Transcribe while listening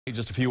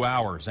Just a few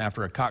hours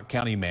after a Cocke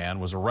County man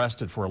was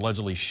arrested for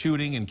allegedly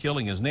shooting and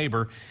killing his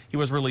neighbor, he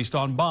was released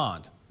on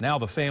bond. Now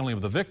the family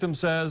of the victim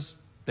says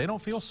they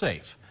don't feel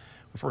safe.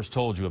 We first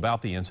told you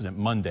about the incident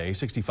Monday.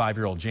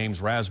 65-year-old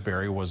James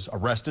Raspberry was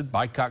arrested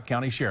by Cocke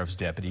County Sheriff's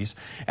deputies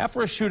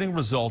after a shooting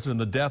resulted in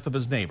the death of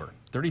his neighbor,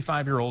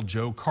 35-year-old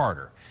Joe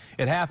Carter.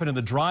 It happened in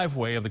the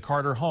driveway of the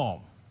Carter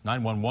home.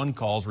 911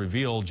 calls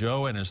revealed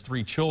Joe and his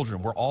 3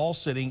 children were all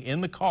sitting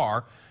in the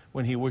car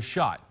when he was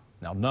shot.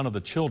 Now, none of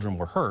the children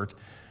were hurt.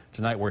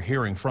 Tonight, we're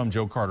hearing from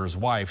Joe Carter's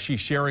wife. She's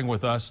sharing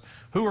with us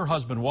who her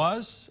husband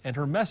was and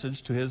her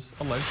message to his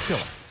alleged killer.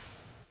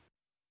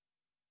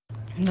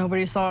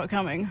 Nobody saw it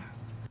coming.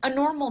 A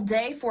normal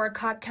day for a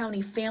Cocke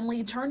County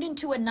family turned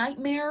into a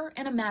nightmare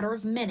in a matter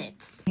of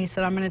minutes. He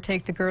said, I'm going to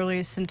take the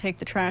girlies and take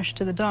the trash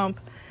to the dump.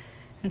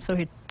 And so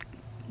he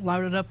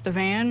loaded up the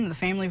van, the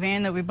family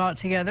van that we bought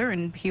together,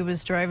 and he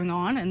was driving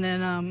on. And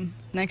then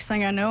next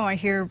thing I know, I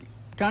hear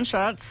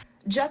gunshots.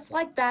 Just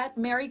like that,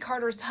 Mary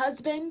Carter's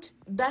husband,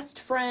 best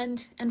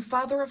friend, and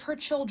father of her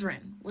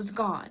children was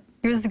gone.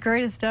 He was the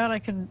greatest dad I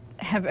could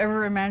have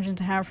ever imagined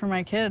to have for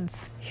my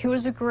kids. He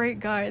was a great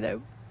guy that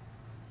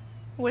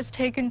was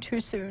taken too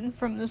soon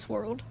from this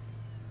world.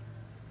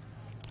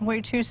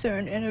 Way too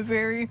soon, in a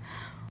very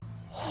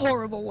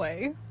horrible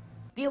way.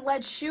 The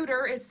alleged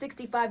shooter is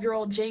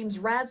 65-year-old James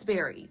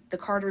Raspberry, the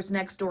Carter's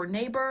next-door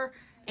neighbor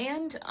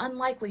and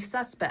unlikely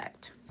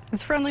suspect.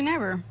 His friendly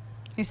neighbor.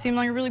 He seemed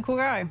like a really cool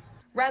guy.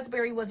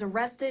 Raspberry was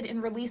arrested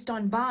and released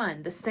on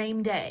bond the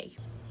same day.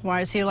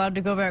 Why is he allowed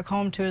to go back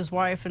home to his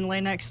wife and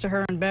lay next to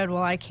her in bed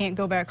while I can't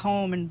go back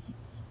home and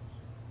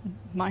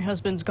my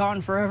husband's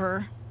gone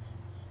forever?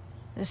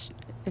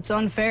 It's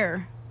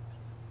unfair,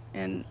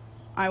 and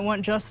I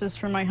want justice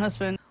for my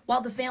husband. While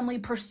the family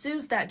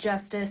pursues that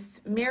justice,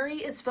 Mary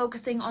is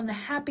focusing on the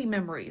happy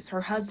memories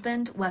her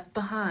husband left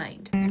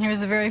behind. He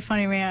was a very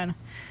funny man.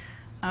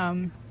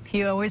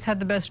 He always had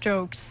the best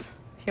jokes.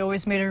 He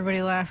always made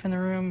everybody laugh in the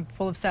room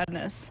full of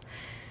sadness.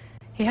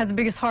 He had the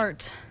biggest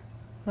heart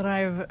that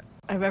I've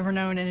ever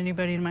known in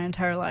anybody in my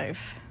entire life.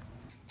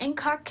 In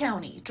Cocke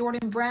County,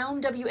 Jordan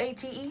Brown,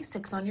 WATE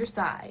 6 on your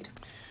side.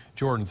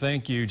 Jordan,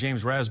 thank you.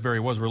 James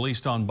Raspberry was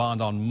released on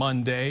bond on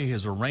Monday.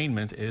 His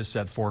arraignment is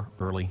set for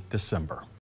early December.